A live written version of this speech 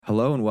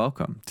Hello and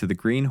welcome to The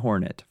Green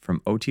Hornet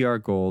from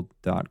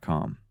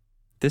OTRGold.com.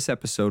 This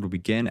episode will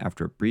begin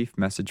after a brief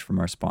message from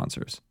our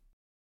sponsors.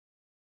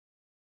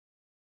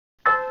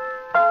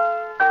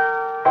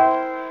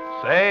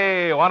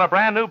 Say, want a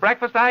brand new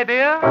breakfast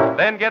idea?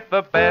 Then get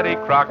the Betty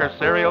Crocker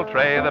cereal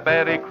tray, the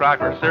Betty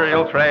Crocker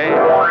cereal tray.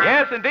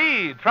 Yes,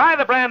 indeed. Try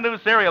the brand new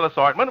cereal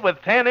assortment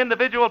with 10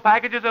 individual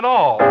packages in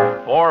all.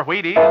 4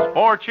 Wheaties,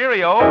 4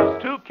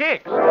 Cheerios, 2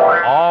 Kicks.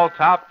 All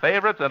top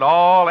favorites and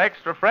all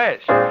extra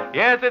fresh.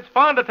 Yes, it's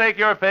fun to take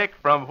your pick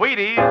from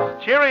Wheaties,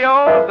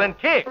 Cheerios, and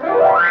Kicks.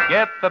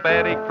 Get the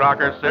Betty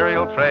Crocker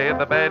cereal tray,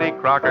 the Betty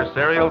Crocker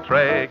cereal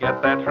tray.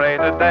 Get that tray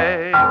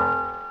today.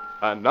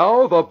 And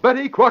now the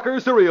Betty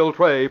Crocker cereal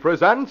tray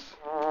presents...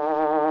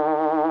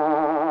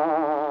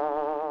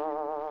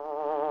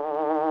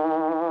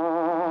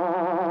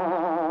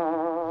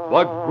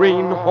 The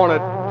Green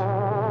Hornet.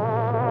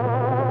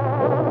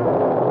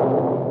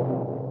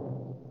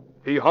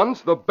 He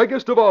hunts the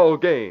biggest of all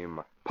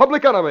game,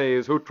 public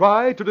enemies who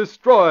try to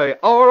destroy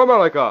our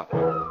America.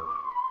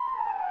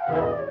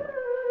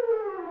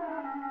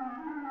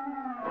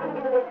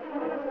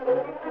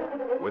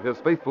 With his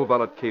faithful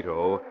valet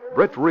Cato,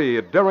 Britt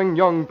Reed, daring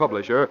young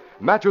publisher,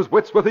 matches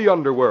wits with the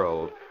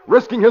underworld,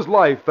 risking his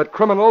life that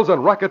criminals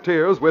and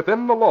racketeers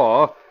within the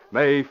law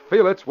may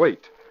feel its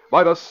weight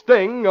by the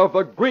sting of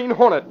the Green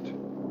Hornet.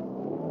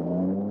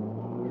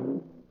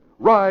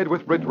 Ride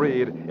with Britt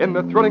Reed in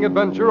the thrilling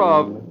adventure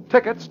of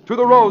Tickets to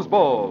the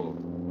Rosebowl.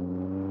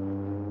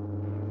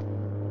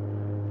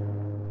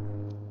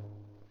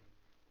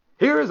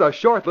 Here's a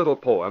short little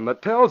poem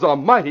that tells a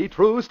mighty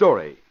true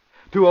story.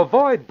 To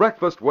avoid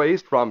breakfast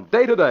waste from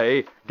day to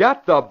day,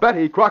 get the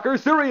Betty Crocker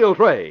cereal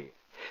tray.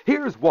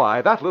 Here's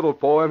why that little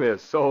poem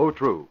is so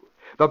true.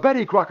 The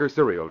Betty Crocker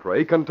cereal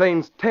tray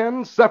contains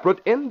 10 separate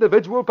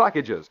individual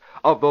packages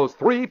of those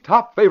 3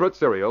 top favorite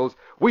cereals,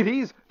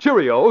 Wheaties,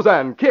 Cheerios,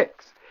 and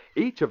Kicks.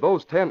 Each of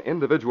those 10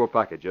 individual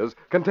packages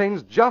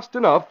contains just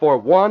enough for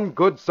one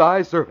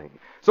good-sized serving.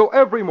 So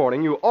every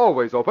morning you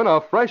always open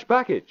a fresh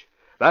package.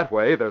 That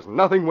way there's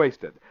nothing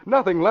wasted,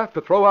 nothing left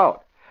to throw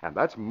out. And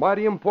that's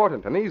mighty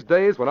important in these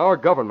days when our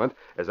government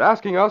is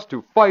asking us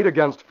to fight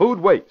against food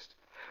waste.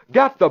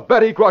 Get the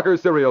Betty Crocker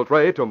cereal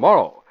tray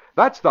tomorrow.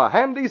 That's the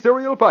handy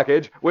cereal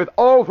package with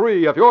all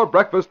 3 of your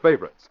breakfast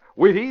favorites,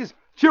 Wheaties,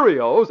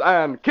 Cheerios,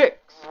 and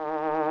Kicks.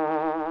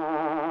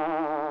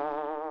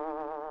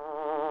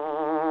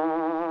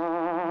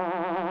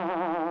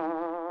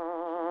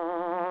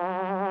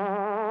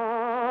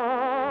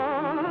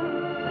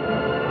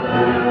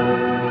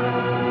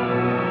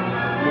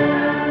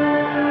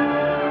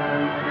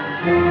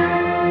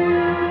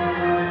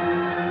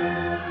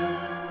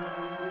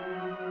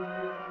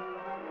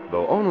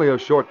 Though only a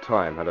short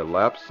time had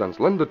elapsed since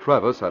Linda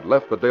Travis had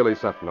left the Daily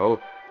Sentinel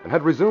and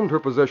had resumed her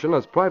position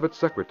as private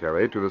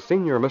secretary to the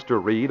senior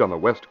Mr. Reed on the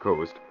West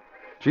Coast,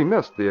 she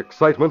missed the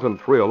excitement and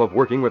thrill of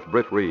working with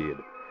Britt Reed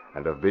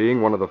and of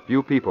being one of the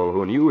few people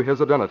who knew his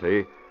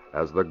identity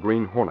as the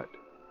Green Hornet.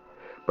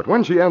 But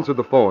when she answered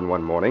the phone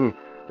one morning,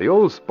 the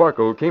old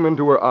sparkle came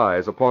into her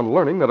eyes upon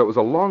learning that it was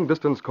a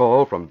long-distance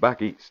call from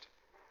back east.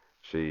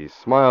 She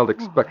smiled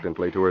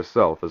expectantly to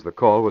herself as the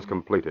call was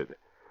completed.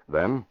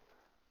 Then...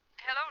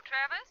 Hello,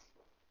 Travis.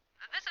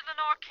 This is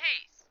Lenore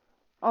Case.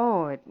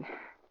 Oh,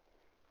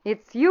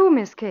 it's you,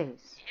 Miss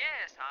Case.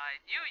 Yes, I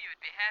knew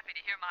you'd be happy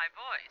to hear my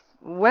voice.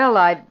 Well,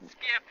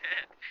 Skip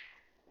it.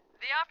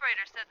 The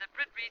operator said that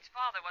Britt Reed's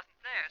father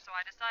wasn't there, so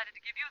I decided to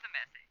give you the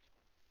message.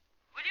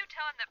 Will you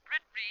tell him that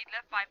Britt Reed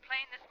left by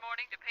plane this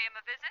morning to pay him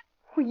a visit?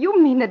 Oh,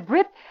 you mean that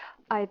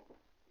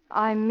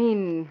I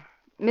mean,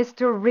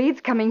 Mr.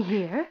 Reed's coming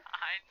here?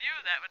 I knew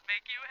that would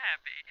make you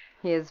happy.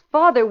 His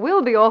father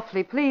will be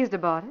awfully pleased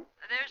about it.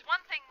 There's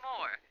one thing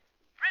more.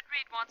 Britt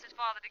Reed wants his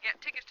father to get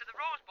tickets to the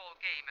Rosebowl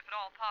game, if at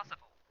all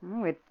possible.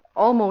 Oh, it's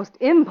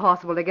almost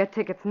impossible to get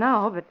tickets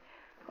now, but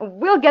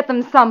we'll get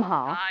them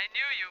somehow. I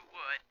knew you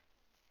would.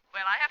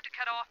 Well, I have to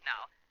cut off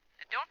now.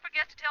 And don't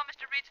forget to tell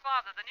Mr. Reed's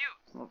father the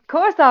news. Of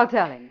course I'll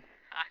tell him.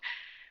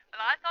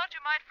 Well, I thought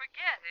you might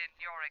forget in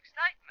your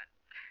excitement.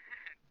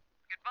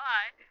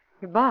 Goodbye.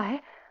 Goodbye.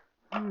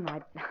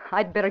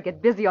 I'd better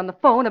get busy on the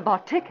phone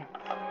about tickets.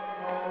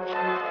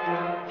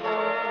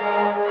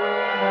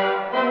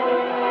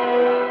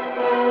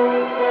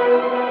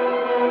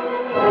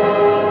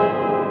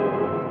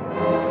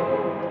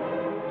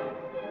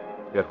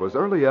 It was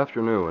early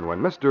afternoon when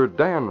Mr.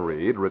 Dan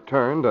Reed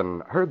returned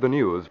and heard the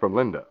news from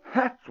Linda.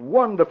 That's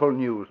wonderful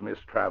news, Miss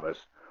Travis.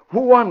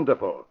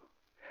 Wonderful.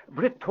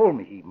 Britt told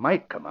me he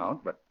might come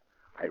out, but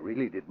I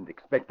really didn't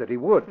expect that he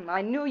would.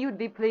 I knew you'd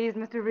be pleased,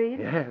 Mr. Reed.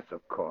 Yes,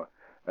 of course.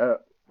 Well,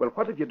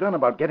 what have you done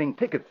about getting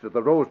tickets to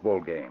the Rose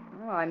Bowl game?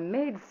 Oh, I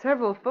made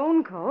several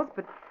phone calls,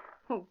 but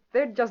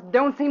there just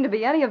don't seem to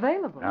be any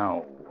available.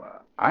 Now,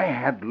 I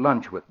had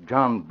lunch with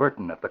John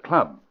Burton at the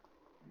club.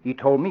 He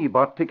told me he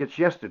bought tickets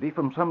yesterday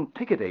from some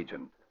ticket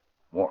agent,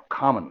 more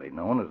commonly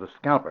known as a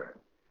scalper.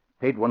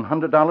 Paid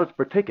 $100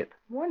 per ticket.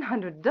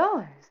 $100?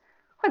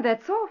 Why,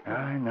 that's awful.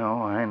 I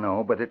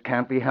know, but it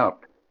can't be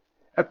helped.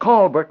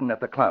 Call Burton at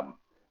the club.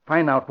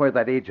 Find out where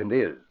that agent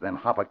is, then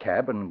hop a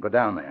cab and go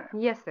down there.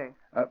 Yes, sir.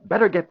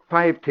 Better get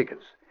 5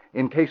 tickets,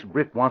 in case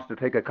Britt wants to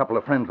take a couple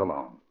of friends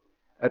along.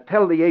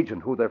 Tell the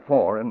agent who they're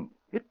for, and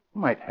it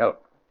might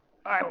help.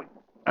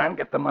 I'll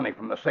get the money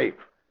from the safe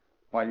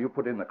while you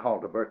put in the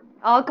call to Burton.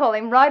 I'll call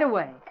him right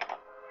away.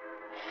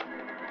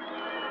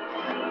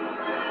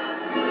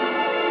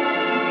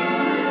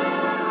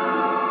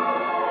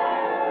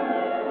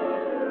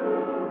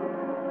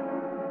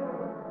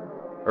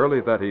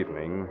 Early that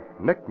evening,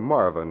 Nick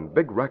Marvin,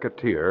 big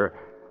racketeer,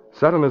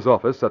 sat in his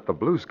office at the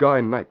Blue Sky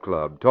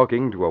nightclub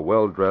talking to a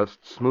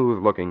well-dressed,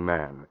 smooth-looking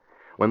man,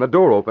 when the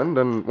door opened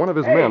and one of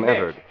his men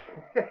entered.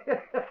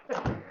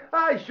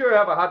 I sure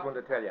have a hot one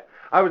to tell you.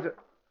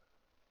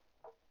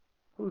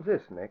 Who's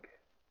this, Nick?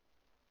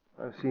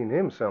 I've seen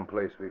him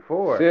someplace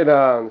before. Sit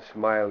down,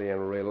 Smiley,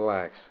 and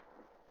relax.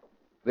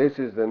 This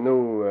is the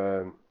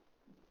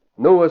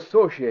new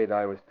associate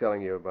I was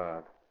telling you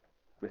about.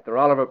 Mr.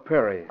 Oliver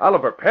Perry.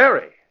 Oliver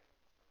Perry?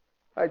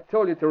 I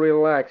told you to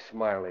relax,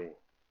 Smiley.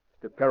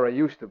 Mr. Perry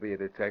used to be a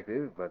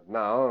detective, but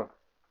now,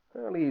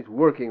 well, he's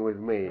working with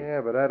me.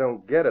 Yeah, but I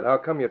don't get it. How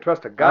come you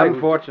trust a guy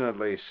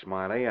Unfortunately,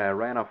 Smiley, I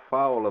ran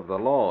afoul of the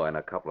law in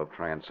a couple of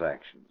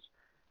transactions.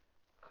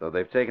 So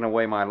they've taken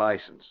away my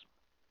license.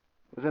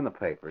 It was in the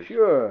papers.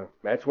 Sure.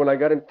 That's when I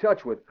got in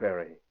touch with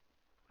Perry.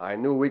 I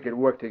knew we could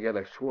work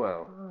together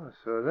swell. Oh,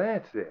 so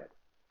that's it.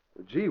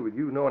 Well, gee, with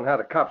you knowing how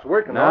the cops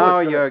work and Now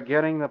all... you're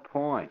getting the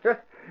point.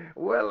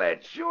 Well,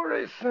 that sure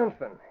is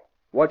something.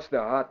 What's the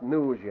hot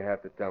news you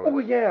have to tell us? Oh,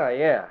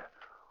 yeah.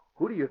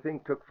 Who do you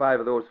think took 5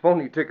 of those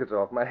phony tickets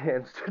off my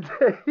hands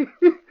today?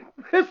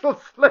 This'll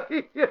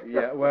slay you.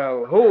 Yeah,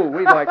 well, who?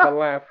 We'd like to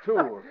laugh,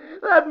 too.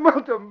 That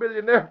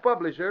multimillionaire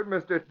publisher,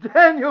 Mr.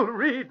 Daniel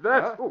Reed,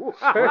 that's who.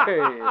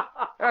 Hey,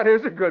 that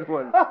is a good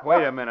one.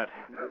 Wait a minute.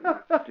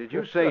 Did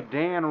you say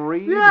Dan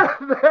Reed? Yeah,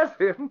 that's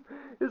him.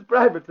 His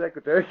private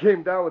secretary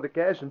came down with the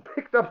cash and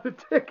picked up the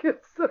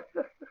tickets.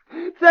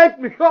 Thanked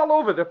me all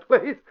over the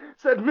place.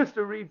 Said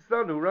Mr. Reed's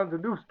son, who runs a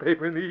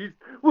newspaper in the East,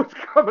 was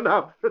coming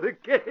out for the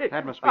game.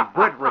 That must be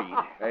Britt Reed.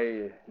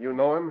 Hey, you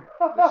know him?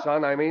 The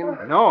son, I mean?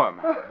 Know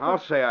him. I'll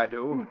say I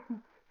do.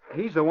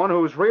 He's the one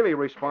who's really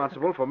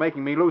responsible for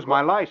making me lose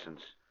my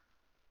license.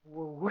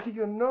 Well, what do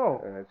you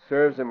know? And it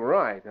serves him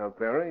right, huh,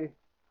 Perry?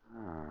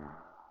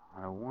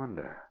 I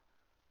wonder.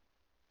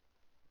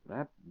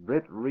 That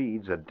Britt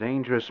Reed's a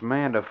dangerous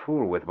man to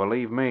fool with,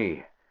 believe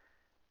me.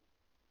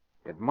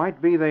 It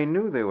might be they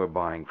knew they were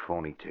buying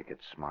phony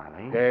tickets,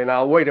 Smiley. Hey,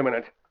 now, wait a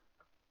minute.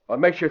 What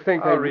makes you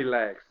think they...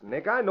 Relax,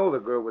 Nick. I know the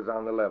girl was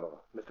on the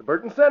level. Mr.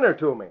 Burton sent her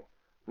to me.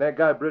 That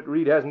guy, Britt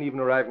Reed, hasn't even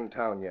arrived in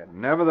town yet.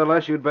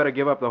 Nevertheless, you'd better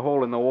give up the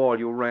hole in the wall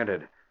you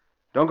rented.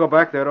 Don't go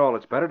back there at all.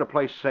 It's better to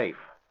play safe.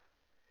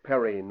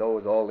 Perry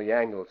knows all the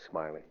angles,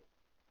 Smiley.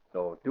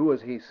 So do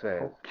as he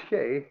says.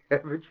 Okay,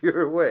 have it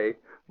your way.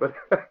 But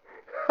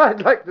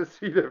I'd like to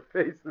see their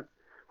faces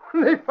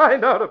when they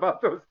find out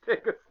about those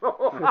tickets.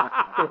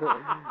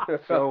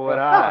 So would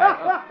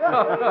I.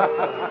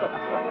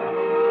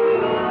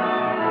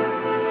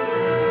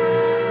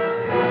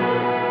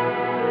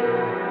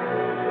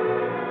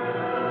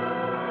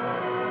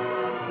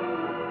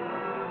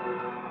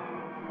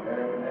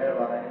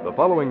 The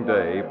following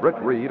day, Britt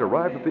Reed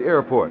arrived at the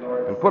airport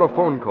and put a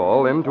phone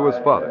call in to his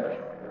father.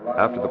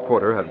 After the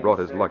porter had brought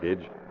his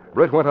luggage,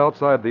 Britt went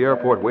outside the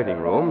airport waiting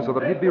room so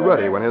that he'd be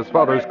ready when his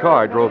father's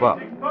car drove up.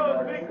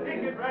 Exposed big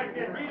ticket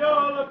racket. Read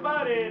all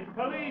about it.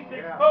 Police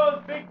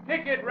exposed big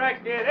ticket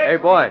racket. Hey,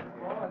 boy.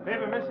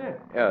 Paper, mister?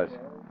 Yes.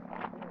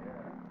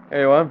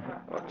 Here you are.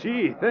 Oh,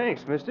 gee,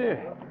 thanks, mister.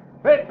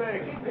 Paper,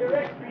 keep your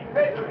extra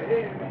paper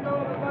here. Read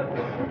all about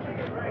the big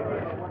ticket racket.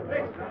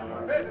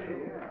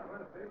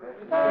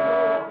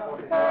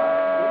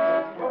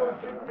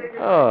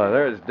 Oh,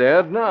 there's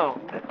Dad now.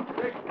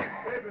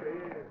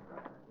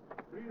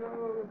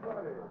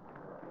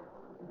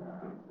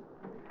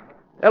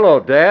 Hello,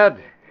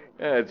 Dad.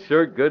 Yeah, it's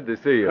sure good to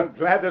see you. I'm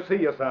glad to see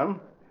you, son.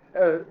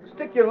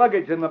 Stick your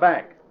luggage in the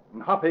back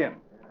and hop in.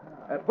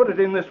 Put it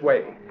in this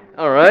way.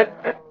 All right.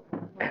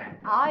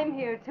 I'm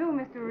here too,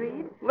 Mr.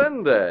 Reed.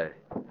 Linda,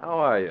 how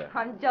are you?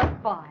 I'm just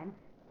fine.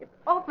 It's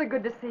awfully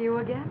good to see you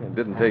again. It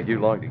didn't take you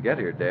long to get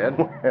here, Dad.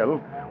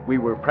 Well, we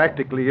were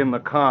practically in the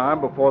car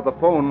before the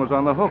phone was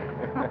on the hook.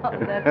 Oh,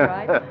 that's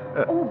right.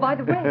 Oh, by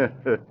the way,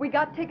 we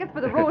got tickets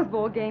for the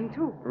Rosebowl game,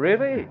 too.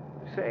 Really?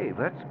 Say,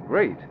 that's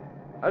great.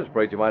 I was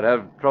afraid you might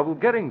have trouble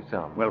getting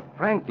some. Well,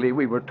 frankly,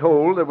 we were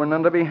told there were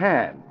none to be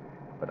had.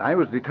 But I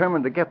was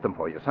determined to get them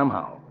for you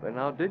somehow. Then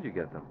how did you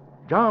get them?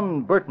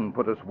 John Burton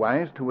put us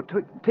wise to a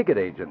ticket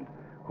agent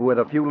who had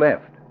a few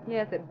left.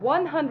 Yes, at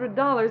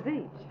 $100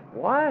 each.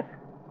 What?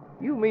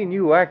 You mean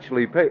you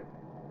actually paid...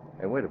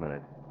 Hey, wait a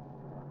minute.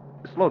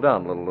 Slow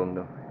down a little,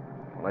 Linda,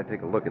 while I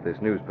take a look at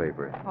this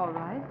newspaper. All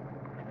right.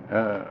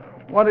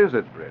 What is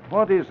it, Britt?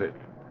 What is it?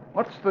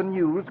 What's the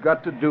news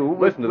got to do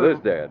with... Listen to this,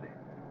 Dad.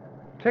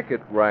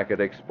 Ticket racket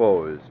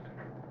exposed.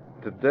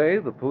 Today,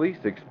 the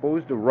police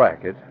exposed a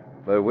racket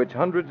by which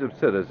hundreds of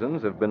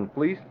citizens have been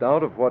fleeced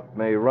out of what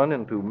may run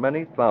into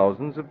many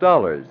thousands of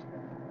dollars.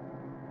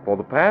 For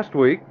the past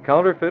week,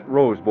 counterfeit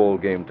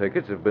Rosebowl game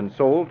tickets have been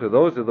sold to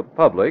those of the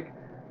public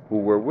who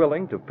were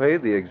willing to pay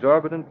the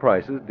exorbitant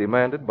prices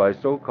demanded by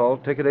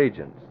so-called ticket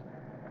agents.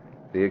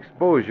 The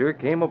exposure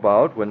came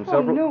about when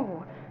several... Oh,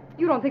 no.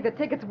 You don't think the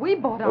tickets we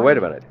bought are... Oh, wait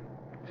a minute.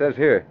 It says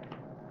here,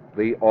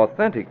 the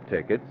authentic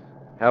tickets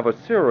have a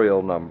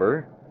serial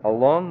number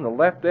along the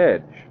left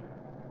edge.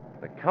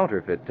 The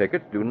counterfeit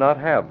tickets do not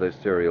have this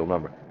serial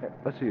number.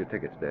 Let's see your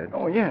tickets, Dad.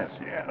 Oh, yes,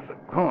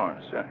 of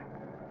course.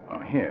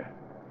 Here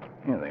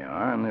they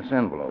are in this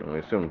envelope.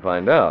 We'll soon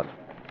find out.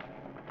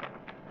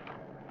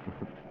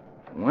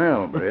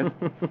 Well, Britt.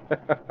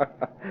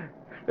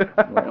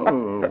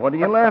 Well, what are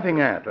you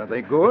laughing at? Are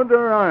they good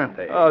or aren't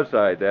they? Oh,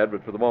 sorry, Dad,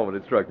 but for the moment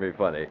it struck me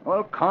funny.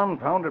 Well,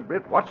 confound it,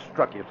 Britt. What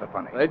struck you so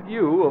funny? That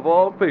you, of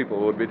all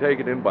people, would be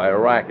taken in by a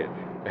racket.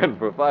 And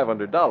for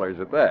 $500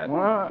 at that.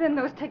 What? Then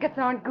those tickets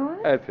aren't good?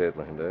 That's it,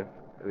 Linda.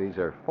 These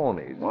are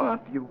phonies.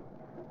 What?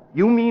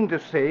 You mean to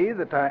say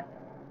that I...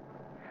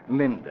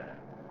 Linda,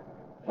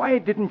 why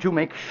didn't you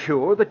make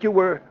sure that you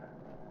were...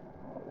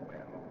 Oh,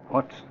 well,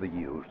 what's the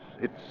use?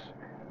 It's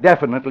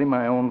definitely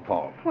my own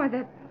fault. Why,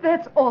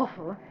 that's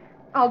awful.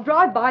 I'll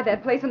drive by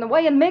that place on the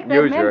way and make that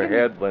Use man... your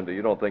head, Linda.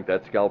 You don't think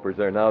that scalper's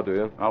there now, do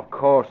you? Of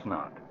course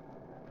not.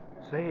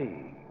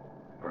 Say,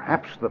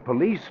 perhaps the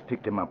police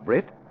picked him up,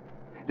 Britt.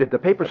 Did the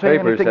paper say anything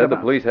about... The paper said about...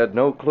 the police had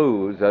no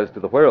clues as to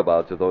the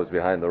whereabouts of those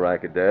behind the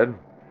racket, Dad.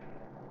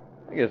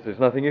 I guess there's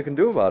nothing you can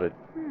do about it.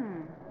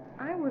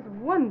 I was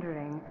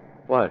wondering...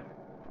 What?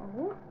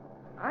 Oh,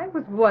 I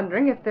was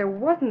wondering if there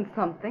wasn't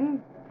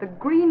something the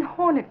Green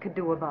Hornet could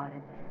do about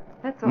it.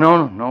 That's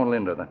all. No,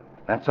 Linda.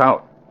 That's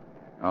out.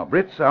 Now,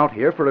 Britt's out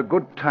here for a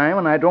good time,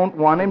 and I don't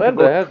want him to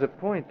Linda go... has a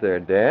point there,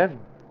 Dad.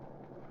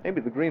 Maybe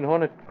the Green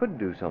Hornet could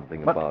do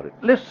something about it.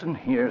 Listen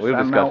here, We'll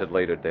son. discuss it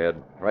later,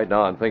 Dad. Right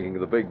now I'm thinking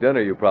of the big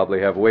dinner you probably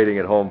have waiting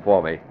at home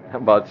for me.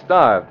 I'm about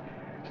starved.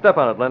 Step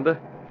on it, Linda.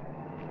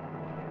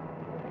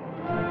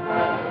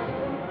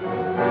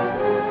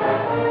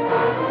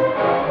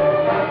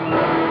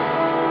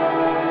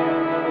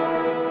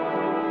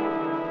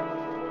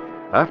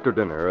 After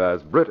dinner,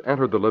 as Britt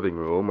entered the living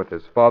room with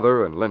his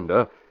father and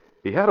Linda,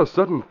 he had a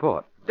sudden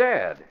thought.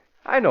 Dad,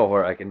 I know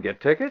where I can get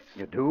tickets.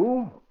 You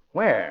do?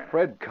 Where?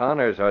 Fred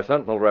Connors, our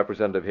Sentinel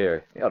representative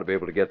here. He ought to be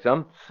able to get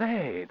some.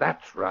 Say,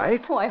 that's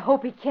right. Oh, I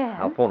hope he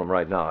can. I'll phone him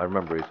right now. I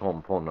remember his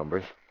home phone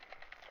number.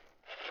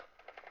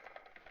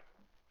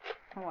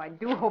 Oh, I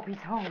do hope he's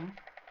home.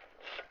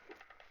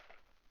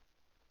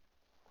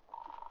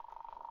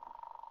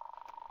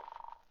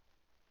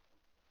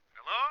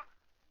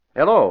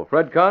 Hello,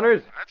 Fred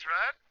Connors? That's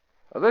right.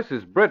 This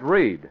is Britt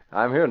Reed.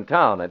 I'm here in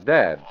town at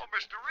Dad's. Oh,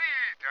 Mr.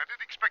 Reed, I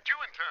didn't expect you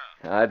in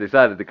town. I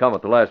decided to come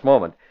at the last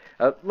moment.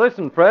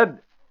 Listen, Fred,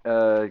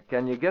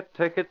 can you get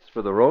tickets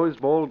for the Rose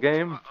Bowl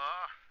game? Well, it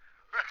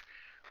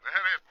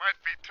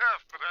might be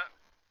tough, but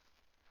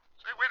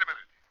Say, wait a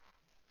minute.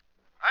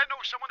 I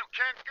know someone who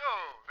can't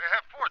go. They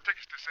have 4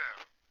 tickets to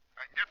sell.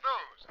 I can get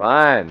those.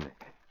 Fine.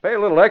 Pay a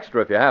little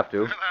extra if you have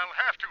to. Well, I'll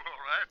have to,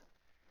 all right.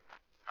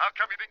 How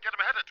come you didn't get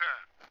them ahead of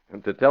time? And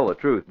to tell the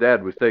truth,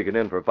 Dad was taken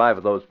in for 5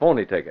 of those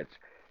phony tickets.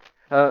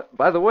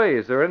 By the way,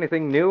 is there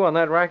anything new on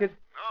that racket?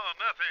 No,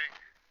 nothing.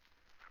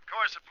 Of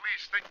course, the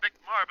police think Nick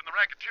Marvin, the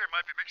racketeer,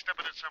 might be mixed up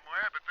in it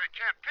somewhere, but they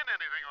can't pin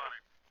anything on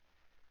him.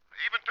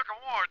 They even took a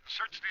warrant and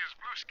searched his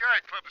Blue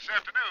Sky Club this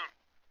afternoon.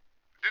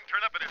 Didn't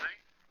turn up anything.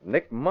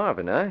 Nick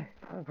Marvin, eh?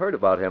 I've heard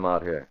about him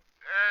out here.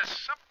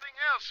 Something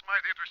else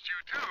might interest you,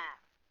 too.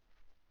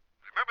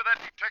 Remember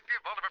that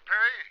detective, Oliver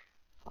Perry?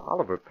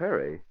 Oliver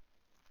Perry?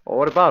 Oh,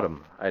 what about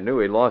him? I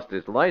knew he lost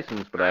his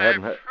license, but I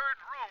hadn't I've heard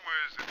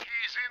rumors that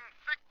he's in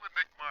thick with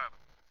Nick Marvin.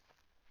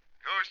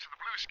 Goes to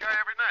the Blue Sky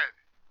every night.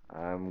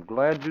 I'm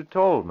glad you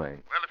told me.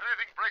 Well, if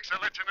anything breaks,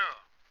 I'll let you know.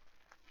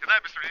 Good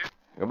night, Mr. Reed.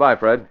 Goodbye,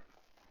 Fred.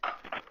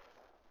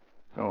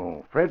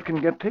 So, Fred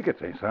can get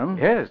tickets, eh, son?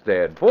 Yes,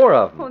 Dad. 4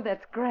 of them. Oh,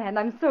 that's grand.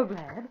 I'm so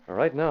glad.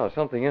 Right now,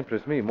 something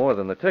interests me more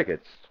than the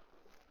tickets.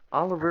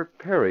 Oliver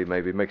Perry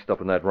may be mixed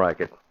up in that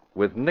racket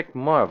with Nick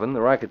Marvin,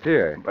 the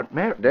racketeer. But,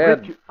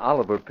 Dad,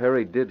 Oliver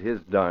Perry did his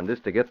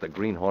darndest to get the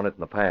Green Hornet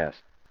in the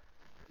past.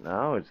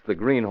 Now it's the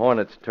Green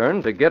Hornet's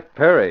turn to get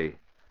Perry,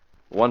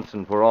 once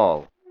and for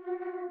all.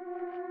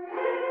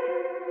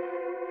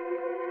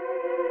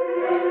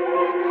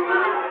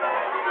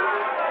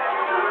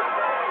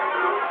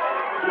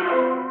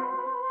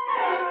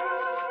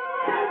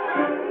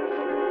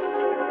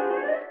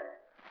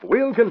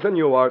 We'll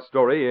continue our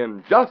story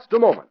in just a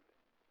moment.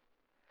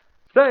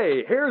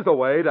 Say, here's a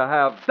way to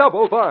have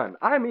double fun.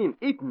 I mean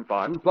eating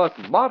fun plus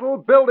model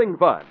building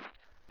fun.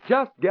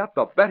 Just get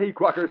the Betty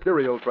Crocker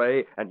cereal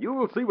tray, and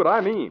you'll see what I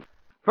mean.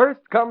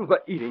 First comes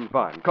the eating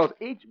fun, because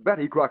each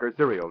Betty Crocker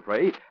cereal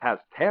tray has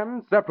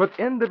 10 separate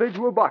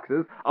individual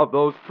boxes of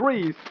those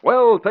 3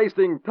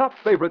 swell-tasting top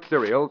favorite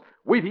cereals,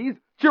 Wheaties,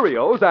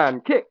 Cheerios,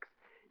 and Kix.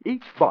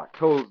 Each box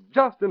holds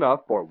just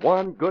enough for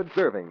 1 good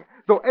serving,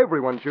 so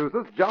everyone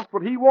chooses just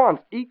what he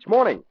wants each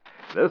morning.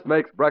 This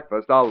makes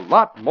breakfast a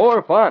lot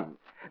more fun.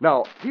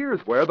 Now,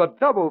 here's where the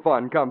double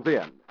fun comes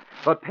in.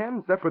 the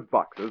 10 separate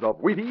boxes of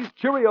Wheaties,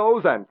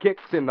 Cheerios, and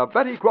Kicks in the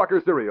Betty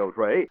Crocker cereal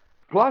tray,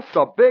 plus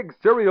the big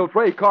cereal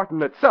tray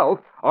carton itself,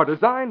 are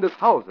designed as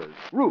houses,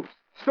 roofs,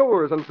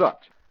 stores, and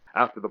such.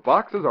 After the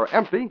boxes are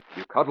empty,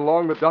 you cut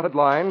along the dotted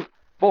lines,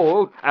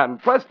 fold,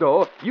 and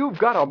presto, you've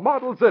got a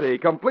model city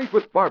complete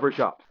with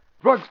barbershops,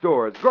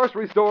 drugstores,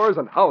 grocery stores,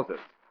 and houses.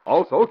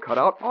 Also cut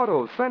out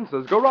autos,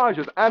 fences,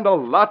 garages, and a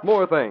lot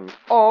more things,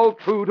 all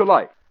true to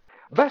life.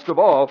 Best of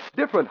all,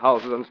 different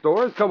houses and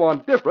stores come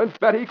on different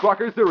Betty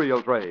Crocker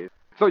cereal trays,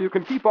 so you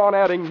can keep on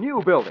adding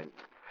new buildings.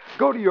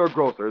 Go to your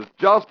grocer's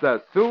just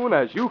as soon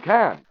as you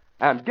can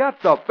and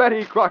get the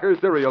Betty Crocker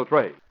cereal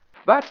tray.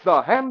 That's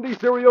the handy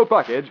cereal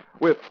package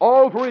with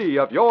all 3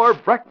 of your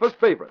breakfast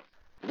favorites,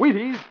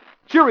 Wheaties,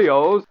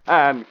 Cheerios,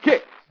 and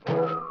Kicks.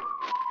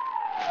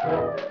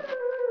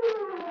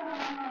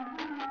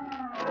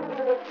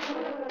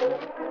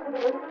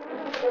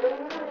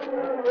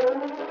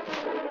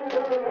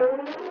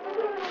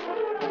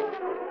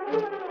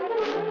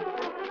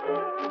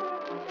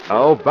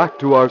 Now, back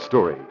to our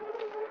story.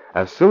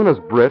 As soon as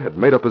Britt had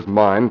made up his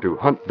mind to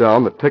hunt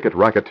down the ticket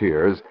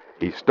racketeers,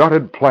 he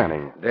started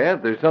planning.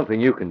 Dad, there's something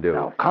you can do.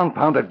 Now,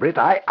 confound it, Britt.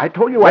 I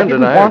told you Brenda I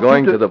didn't and I are want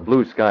going you to the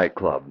Blue Sky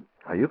Club.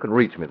 Now, you can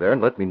reach me there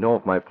and let me know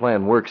if my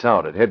plan works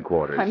out at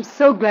headquarters. I'm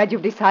so glad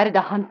you've decided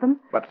to hunt them.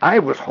 But I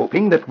was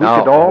hoping that we Now,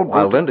 could all...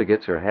 while Linda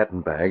gets her hat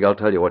and bag, I'll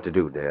tell you what to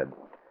do, Dad.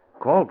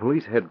 Call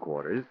police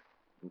headquarters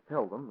and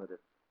tell them that if...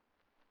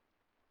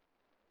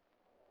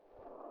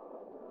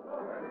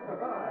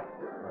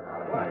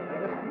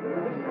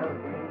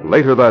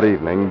 Later that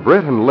evening,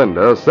 Britt and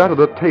Linda sat at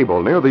a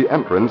table near the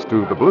entrance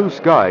to the Blue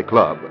Sky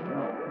Club.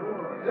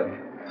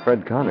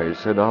 Fred Connors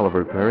said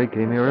Oliver Perry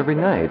came here every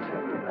night.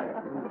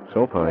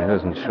 So far, he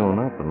hasn't shown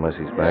up unless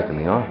he's back in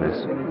the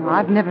office. Well,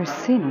 I've never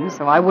seen him,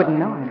 so I wouldn't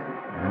know him.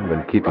 I've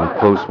been keeping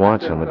close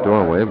watch on the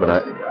doorway,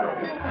 but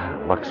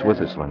luck's with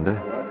us,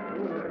 Linda.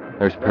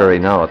 There's Perry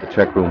now at the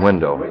check room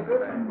window.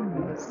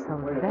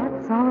 So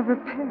that's Oliver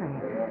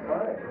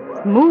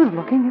Perry. Smooth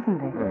looking, isn't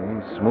he?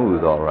 Yeah, he's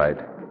smooth, all right.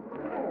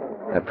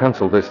 I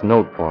penciled this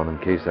note for him in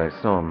case I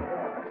saw him.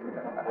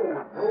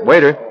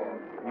 Waiter,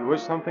 You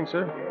wish something,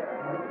 sir?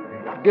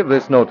 give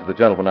this note to the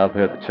gentleman out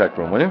there at the check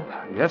room, will you?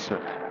 Yes, sir.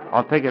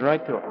 I'll take it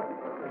right to him.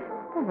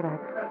 Oh, but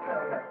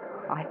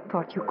I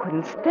thought you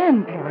couldn't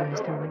stand Perry,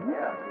 Mr. Reed.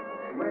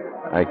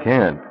 I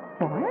can't.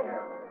 What?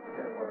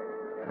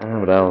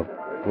 But I'll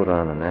put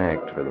on an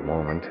act for the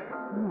moment.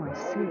 Oh, I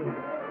see.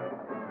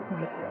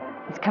 Wait,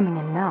 he's coming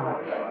in now.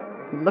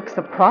 He looks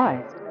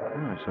surprised.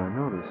 Yes, I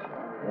noticed.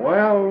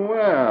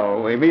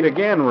 Well, we meet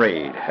again,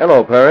 Reed.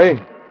 Hello,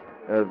 Perry.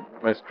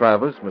 Miss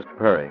Travis, Mr.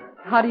 Perry.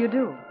 How do you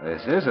do?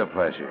 This is a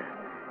pleasure.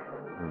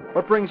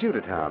 What brings you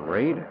to town,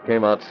 Reed?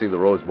 Came out to see the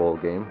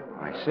Rosebowl game.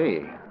 I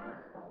see.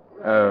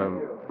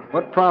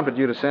 What prompted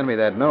you to send me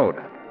that note?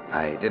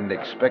 I didn't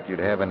expect you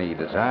to have any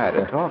desire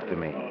to talk to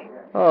me.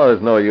 Oh,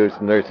 there's no use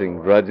nursing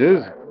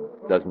grudges.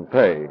 Doesn't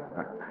pay.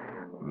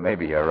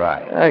 Maybe you're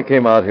right. I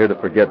came out here to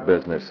forget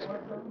business.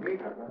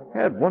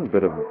 Had one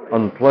bit of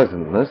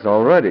unpleasantness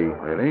already.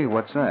 Really?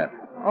 What's that?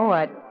 Oh,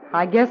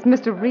 I guess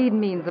Mr. Reed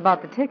means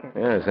about the ticket.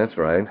 Yes, that's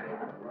right.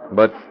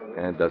 But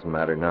it doesn't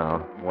matter now.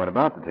 What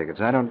about the tickets?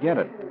 I don't get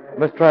it.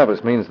 Miss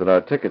Travis means that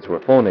our tickets were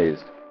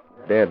phonies.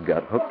 Dad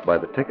got hooked by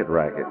the ticket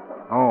racket.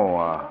 Oh,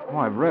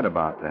 I've read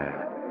about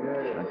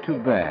that. Too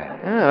bad.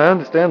 Yeah, I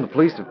understand the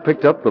police have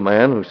picked up the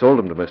man who sold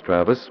them to Miss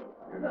Travis.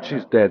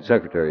 She's Dad's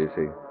secretary, you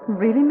see.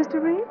 Really,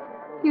 Mr. Reed?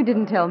 You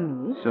didn't tell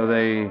me. So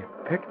they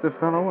picked the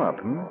fellow up,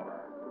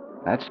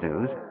 That's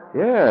news.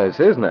 Yes,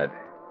 isn't it?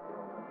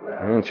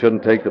 Well, it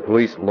shouldn't take the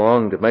police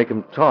long to make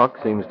him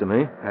talk, seems to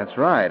me. That's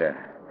right.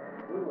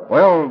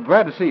 Well,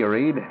 glad to see you,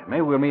 Reed.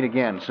 Maybe we'll meet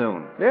again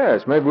soon.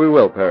 Yes, maybe we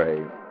will,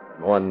 Perry.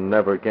 One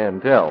never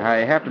can tell.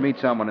 I have to meet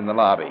someone in the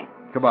lobby.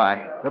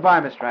 Goodbye. Goodbye,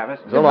 Miss Travis.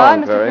 So Goodbye,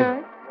 long, Mr. Perry.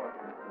 Perry.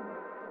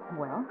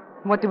 Well,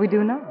 what do we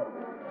do now?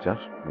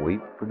 Just wait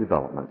for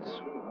developments.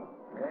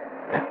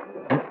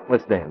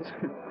 Let's dance.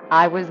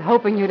 I was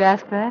hoping you'd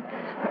ask that.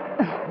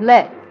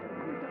 Let's.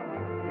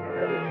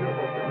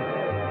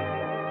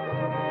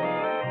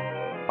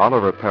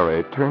 Oliver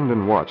Perry turned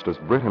and watched as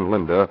Britt and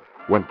Linda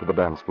went to the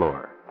dance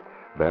floor.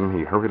 Then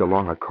he hurried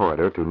along a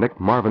corridor to Nick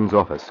Marvin's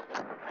office.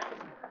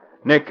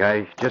 Nick,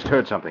 I just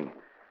heard something.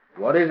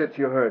 What is it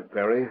you heard,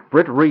 Perry?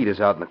 Britt Reed is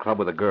out in the club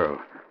with a girl.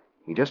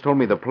 He just told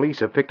me the police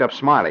have picked up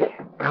Smiley.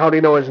 How do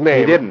you know his name?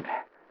 He didn't.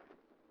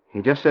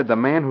 He just said the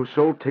man who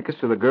sold tickets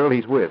to the girl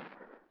he's with.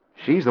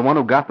 She's the one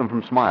who got them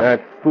from Smiley.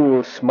 That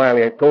fool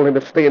Smiley. I told him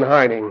to stay in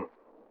hiding.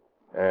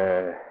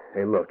 Hey,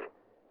 look.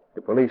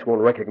 The police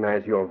won't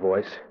recognize your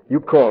voice. You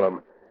call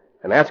them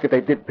and ask if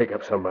they did pick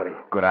up somebody.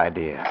 Good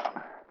idea.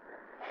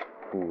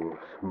 Fool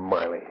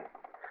Smiley.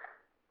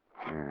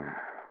 Yeah.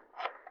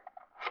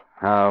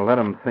 I'll let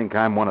him think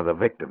I'm one of the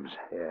victims.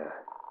 Yeah.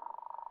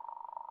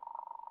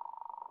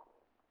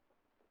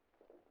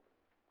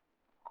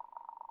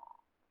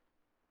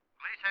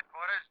 Police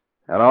headquarters.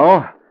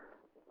 Hello?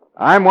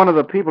 I'm one of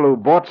the people who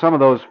bought some of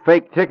those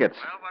fake tickets.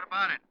 Well, what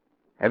about it?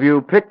 Have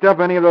you picked up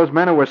any of those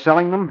men who were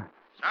selling them?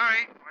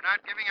 Sorry, we're not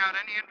giving out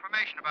any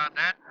information about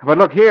that. But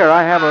look here,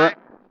 I have a...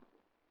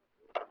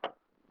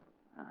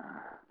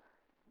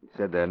 He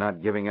said they're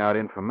not giving out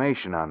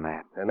information on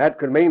that. And that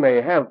could mean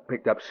they have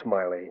picked up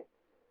Smiley.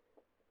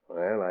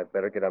 Well, I'd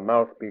better get a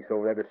mouthpiece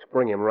over there to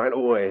spring him right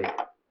away.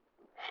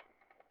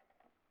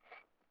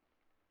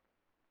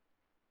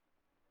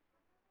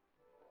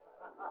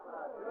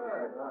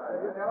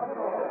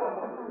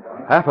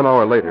 Half an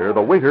hour later,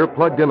 the waiter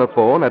plugged in a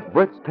phone at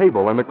Brett's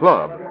table in the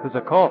club. There's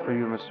a call for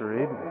you, Mr.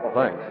 Reed.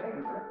 Thanks.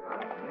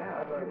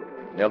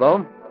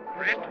 Hello?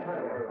 Brett?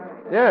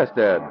 Yes,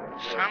 Dad.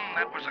 Son,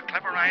 that was a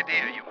clever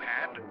idea you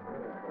had.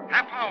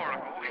 Half hour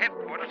ago,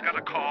 headquarters got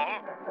a call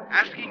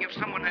asking if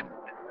someone had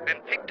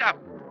been picked up.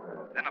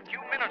 Then a few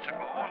minutes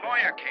ago, a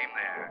lawyer came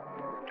there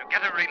to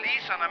get a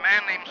release on a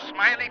man named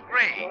Smiley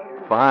Gray.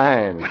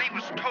 Fine. When he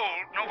was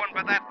told no one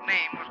by that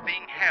name was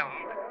being held,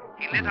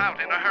 he lit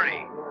out in a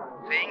hurry,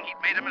 saying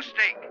he'd made a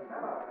mistake.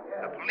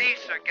 The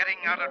police are getting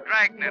out a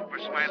dragnet for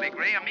Smiley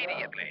Gray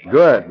immediately.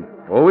 Good.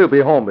 Well, we'll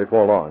be home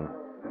before long.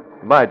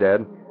 Bye,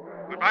 Dad.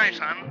 Goodbye,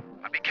 son.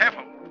 Now be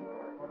careful.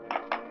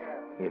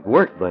 It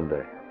worked,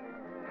 Linda.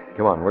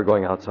 Come on, we're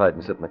going outside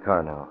and sit in the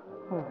car now.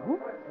 Oh?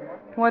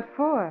 What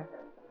for?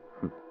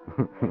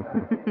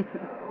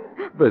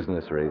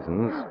 Business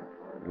reasons.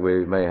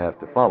 We may have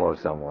to follow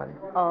someone.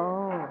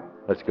 Oh.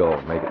 Let's go.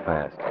 Make it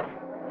fast.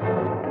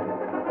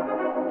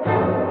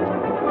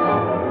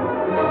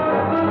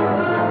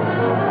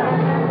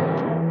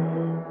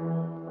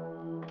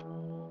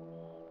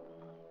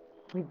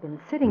 We've been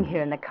sitting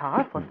here in the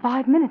car for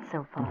 5 minutes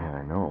so far. Yeah,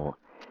 I know.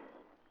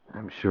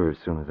 I'm sure as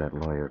soon as that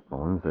lawyer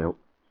phones, they'll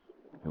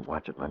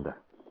watch it, Linda.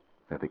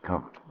 There they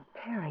come.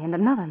 Perry and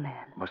another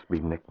man. Must be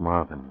Nick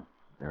Marvin.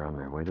 They're on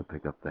their way to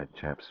pick up that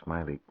chap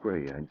Smiley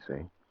Gray, I'd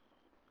say.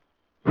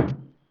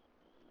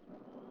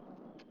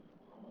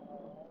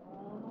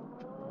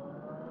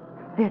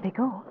 There they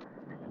go.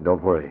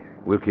 Don't worry.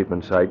 We'll keep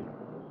in sight.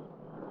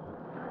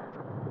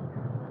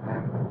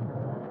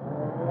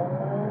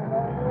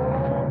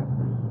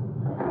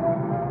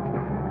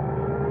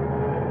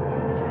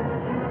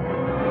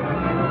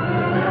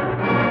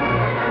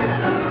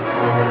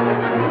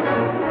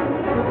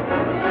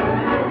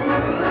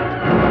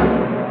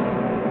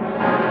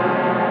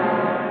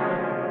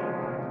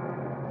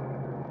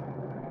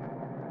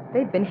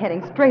 They've been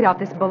heading straight off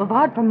this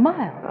boulevard for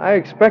miles. I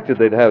expected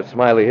they'd have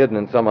Smiley hidden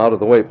in some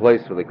out-of-the-way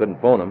place so they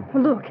couldn't phone him.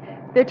 Look,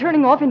 they're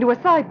turning off into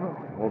a side road.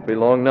 Won't be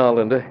long now,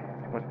 Linda.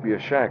 There must be a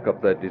shack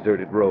up that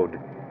deserted road.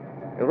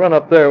 You'll run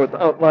up there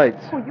without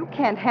lights. Oh, you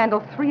can't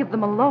handle 3 of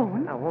them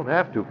alone. I won't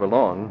have to for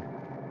long.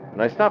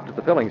 When I stopped at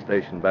the filling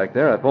station back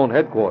there, I phoned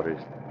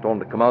headquarters. Told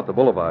them to come out the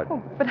boulevard.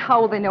 Oh, but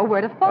how will they know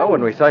where to find Well,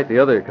 when you? we sight the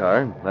other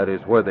car, that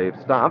is where they've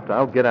stopped,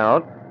 I'll get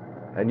out,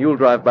 and you'll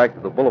drive back to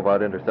the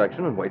boulevard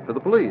intersection and wait for the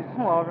police.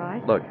 Oh, all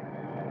right. Look,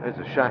 there's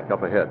a shack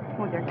up ahead.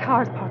 Oh, there are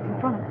cars parked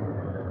in front of it.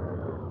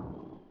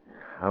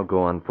 I'll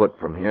go on foot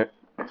from here.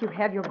 You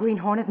have your Green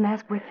Hornet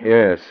mask with you?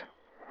 Yes.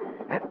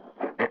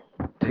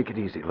 Take it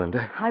easy,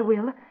 Linda. I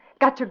will.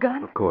 Got your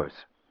gun? Of course.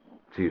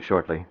 See you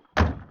shortly.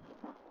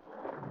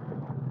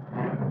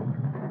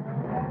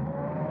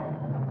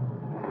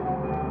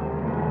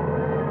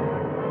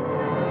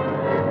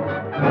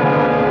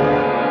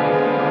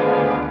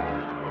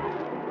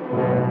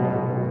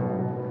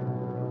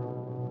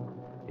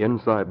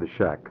 Inside the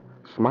shack,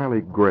 Smiley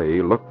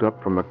Gray looked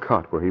up from the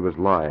cot where he was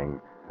lying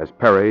as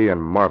Perry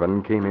and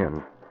Marvin came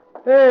in.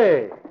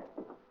 Hey,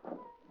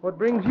 what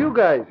brings you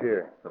guys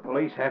here? The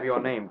police have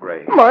your name,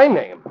 Gray. My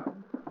name?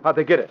 How'd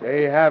they get it?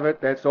 They have it.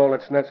 That's all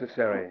that's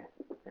necessary.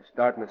 They're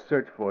starting to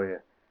search for you.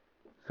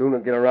 Soon they'll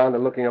get around to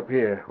looking up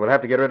here. We'll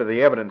have to get rid of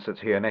the evidence that's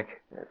here,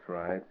 Nick. That's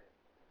right.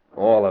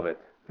 All of it.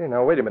 Hey,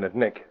 now, wait a minute,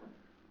 Nick.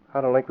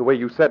 I don't like the way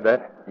you said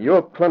that.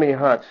 You're plenty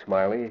hot,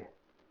 Smiley.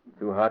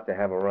 Too hot to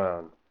have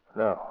around.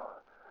 No.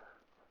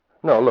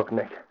 No, look,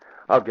 Nick.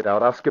 I'll get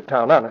out. I'll skip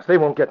town, honest. They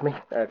won't get me.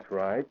 That's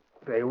right.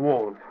 They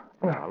won't.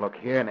 Now, look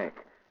here, Nick.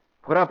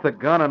 Put up the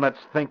gun and let's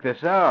think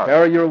this out.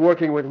 Harry, you're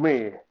working with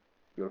me.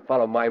 You'll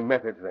follow my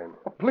methods then.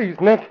 Oh, please,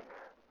 Nick.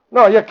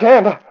 No, you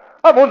can't.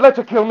 I won't let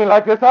you kill me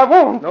like this. I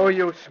won't. No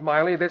use,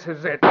 Smiley. This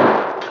is it.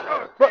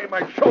 Right,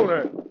 my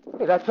shoulder.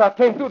 Hey, that shot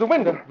came through the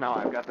window. Now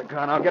I've got the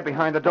gun. I'll get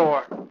behind the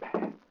door.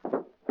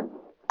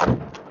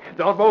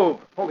 Don't move.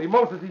 Holy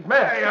Moses, he's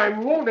mad. Hey,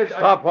 I'm wounded.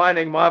 Stop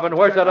whining, Marvin.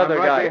 Where's that other I'm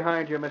right guy?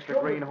 behind you, Mr.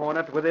 Green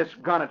Hornet, with this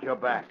gun at your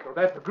back. So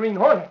that's the Green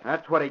Hornet.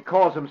 That's what he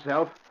calls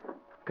himself.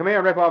 Come here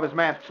and rip off his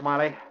mask,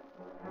 Smiley.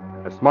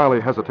 As Smiley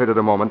hesitated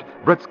a moment,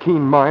 Brett's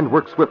keen mind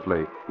worked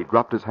swiftly. He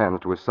dropped his hands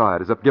to his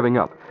side as if giving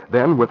up.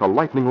 Then, with a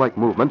lightning-like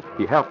movement,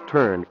 he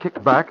half-turned,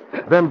 kicked back,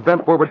 then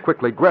bent forward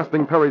quickly,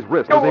 grasping Perry's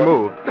wrist as he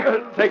moved.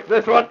 Take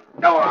this one.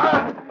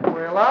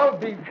 Well, I'll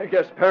be... I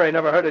guess Perry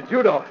never heard of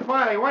judo.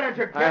 Smiley, why don't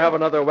you... I have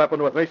another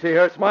weapon with me. See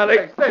here, Smiley?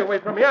 Hey, stay away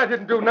from me. I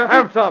didn't do nothing.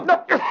 Have some.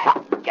 No.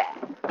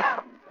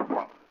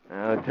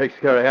 It takes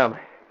care of him.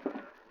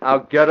 Now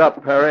get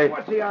up, Perry.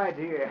 What's the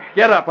idea?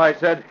 Get up, I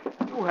said.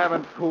 You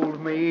haven't fooled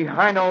me.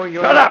 I know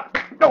you're... Shut up!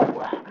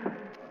 No.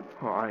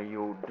 Why,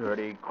 you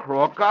dirty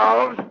crook,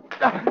 I'll...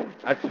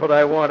 That's what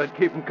I wanted.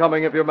 Keep him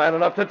coming if you're man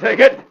enough to take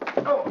it.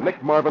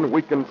 Nick Marvin,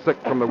 weak and sick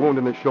from the wound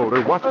in his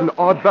shoulder, watched in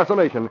awed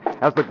fascination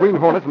as the Green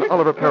Hornet and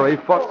Oliver Perry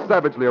fought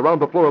savagely around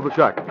the floor of the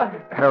shack.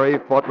 Perry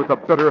fought with a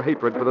bitter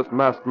hatred for this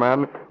masked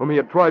man whom he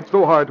had tried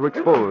so hard to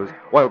expose,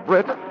 while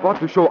Britt fought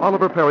to show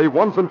Oliver Perry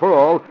once and for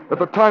all that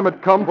the time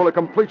had come for a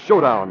complete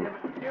showdown.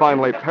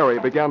 Finally, Perry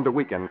began to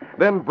weaken.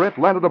 Then Britt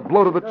landed a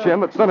blow to the chin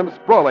that sent him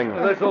sprawling.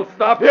 This'll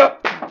stop you.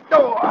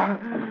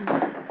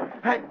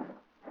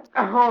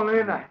 Hold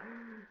in.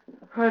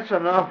 That's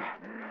enough.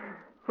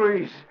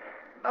 Please,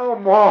 no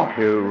more.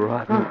 You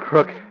rotten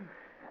crook.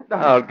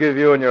 I'll give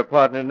you and your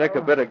partner, Nick,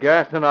 a bit of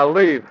gas, and I'll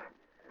leave.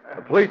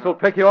 The police will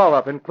pick you all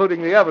up,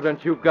 including the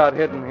evidence you've got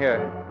hidden here.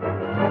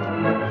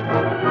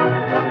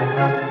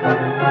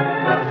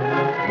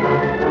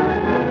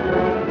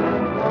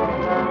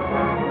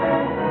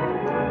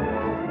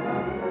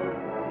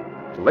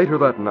 Later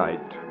that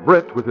night,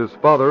 Britt, with his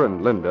father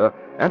and Linda,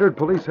 entered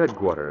police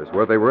headquarters,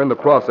 where they were in the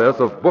process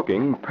of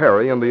booking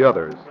Perry and the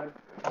others.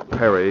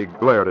 Perry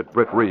glared at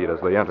Britt Reed as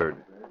they entered.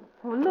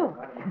 Oh,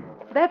 look.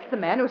 That's the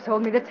man who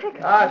sold me the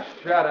ticket.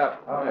 Shut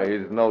up.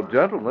 He's no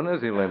gentleman,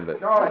 is he, Linda?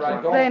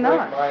 I should say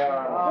not.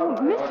 Oh,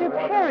 Mr.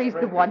 Perry's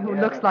the one who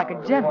looks like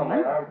a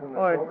gentleman.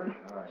 Or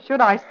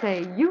should I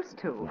say used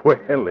to?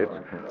 Well,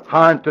 it's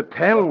hard to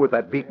tell with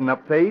that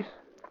beaten-up face.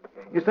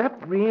 Is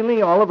that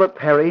really Oliver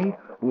Perry,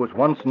 who was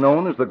once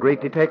known as the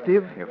great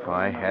detective? If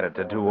I had it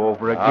to do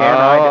over again,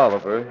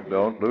 Oliver,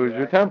 don't lose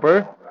your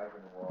temper.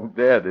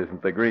 Dead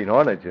isn't the Green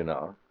Hornet, you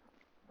know.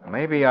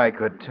 Maybe I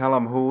could tell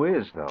him who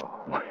is, though.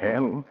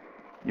 Well,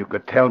 you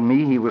could tell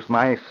me he was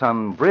my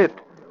son, Britt,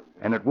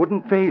 and it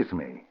wouldn't faze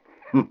me.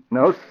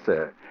 No,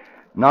 sir.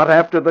 Not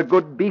after the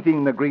good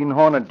beating the Green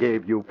Hornet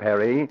gave you,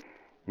 Perry.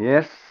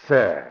 Yes,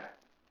 sir.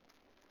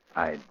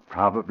 I'd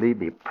probably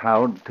be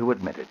proud to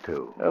admit it,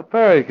 too.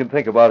 Perry can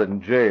think about it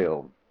in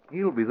jail.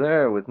 He'll be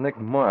there with Nick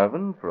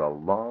Marvin for a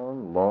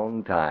long,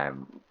 long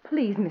time.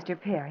 Please, Mr.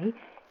 Perry,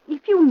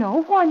 if you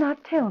know, why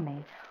not tell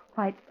me?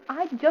 Why,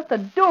 I'd just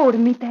adore to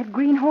meet that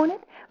Green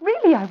Hornet.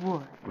 Really, I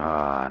would.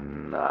 Ah,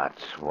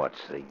 nuts.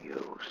 What's the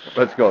use?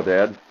 Let's go,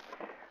 Dad.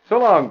 So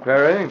long,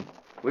 Perry.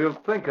 We'll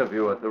think of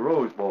you at the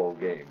Rosebowl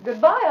game.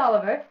 Goodbye,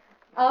 Oliver.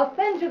 I'll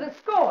send you the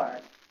score,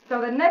 so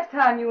that next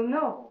time you'll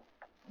know.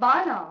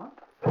 Bye now.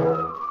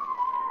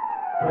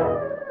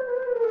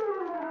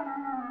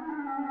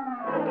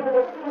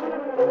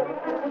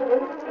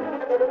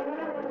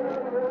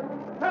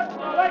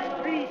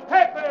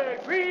 Pepper,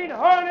 Green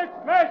Hornet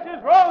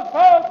smashes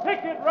Rosebowl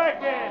ticket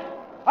racket.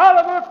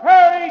 Oliver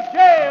Perry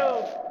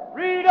jailed.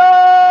 Read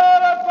all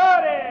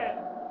about it.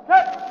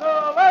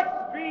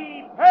 Select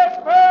Green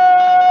Pepper.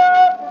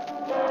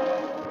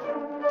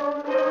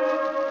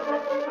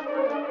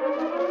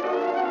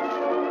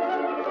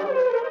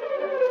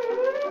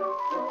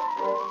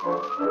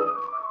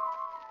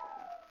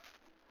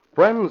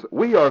 Friends,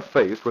 we are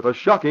faced with a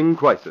shocking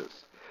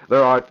crisis.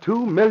 There are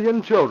 2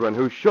 million children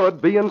who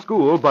should be in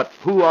school, but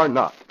who are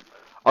not.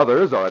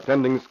 Others are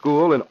attending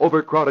school in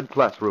overcrowded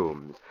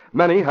classrooms.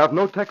 Many have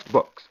no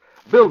textbooks.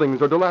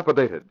 Buildings are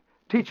dilapidated.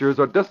 Teachers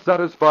are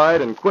dissatisfied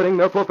and quitting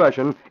their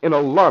profession in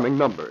alarming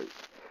numbers.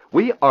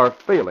 We are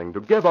failing to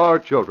give our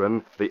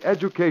children the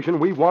education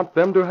we want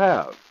them to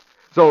have.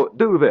 So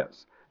do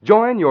this.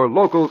 Join your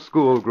local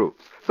school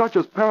groups, such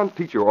as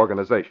parent-teacher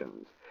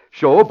organizations.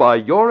 Show by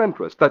your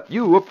interest that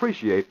you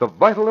appreciate the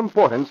vital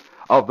importance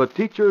of the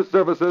teacher's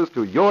services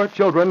to your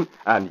children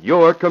and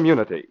your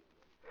community.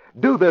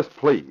 Do this,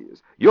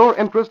 please. Your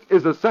interest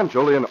is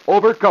essential in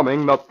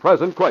overcoming the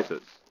present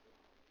crisis.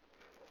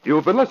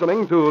 You've been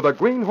listening to The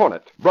Green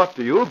Hornet, brought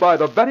to you by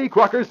the Betty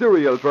Crocker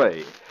cereal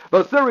tray,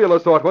 the cereal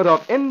assortment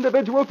of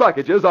individual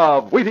packages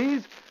of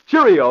Wheaties,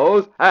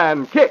 Cheerios,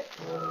 and Kix.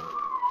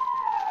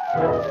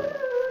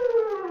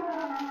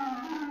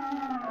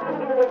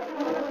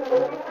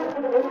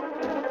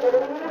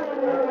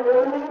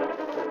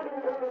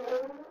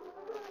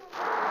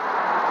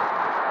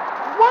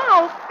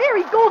 There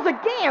he goes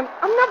again.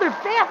 Another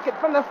basket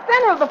from the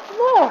center of the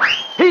floor.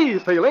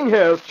 He's feeling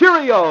his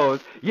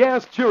Cheerios.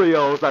 Yes,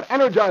 Cheerios, that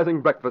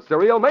energizing breakfast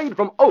cereal made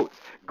from oats.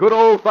 Good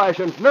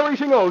old-fashioned,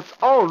 nourishing oats,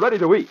 all ready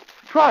to eat.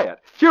 Try it.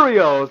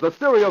 Cheerios, the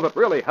cereal that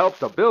really helps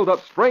to build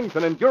up strength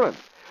and endurance.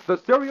 The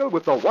cereal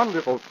with the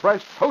wonderful,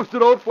 fresh,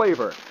 toasted oat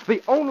flavor.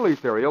 The only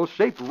cereal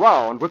shaped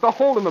round with a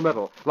hole in the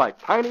middle, like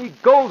tiny,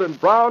 golden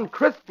brown,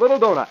 crisp little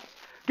donuts.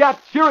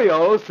 Get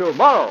Cheerios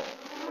tomorrow.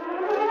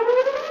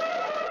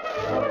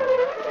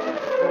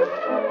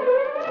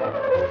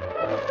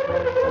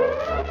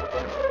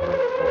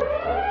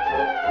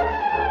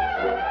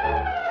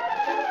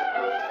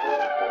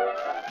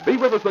 Be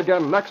with us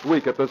again next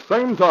week at the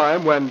same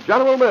time when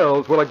General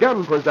Mills will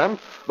again present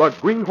The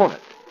Green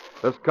Hornet.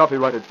 This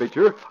copyrighted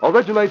feature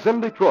originates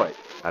in Detroit,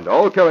 and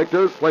all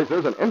characters,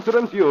 places, and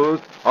incidents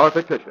used are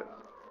fictitious.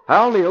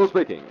 Hal Neal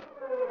speaking.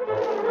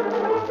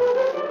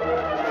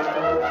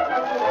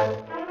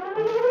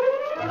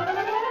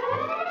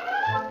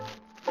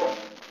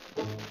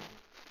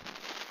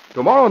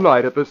 Tomorrow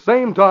night at the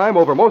same time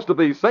over most of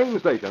these same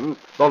stations,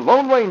 the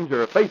Lone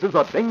Ranger faces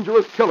a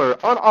dangerous killer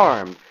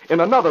unarmed in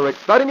another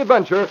exciting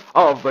adventure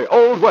of the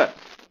Old West.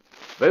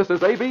 This is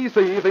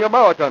ABC, the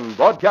American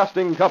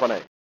Broadcasting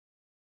Company.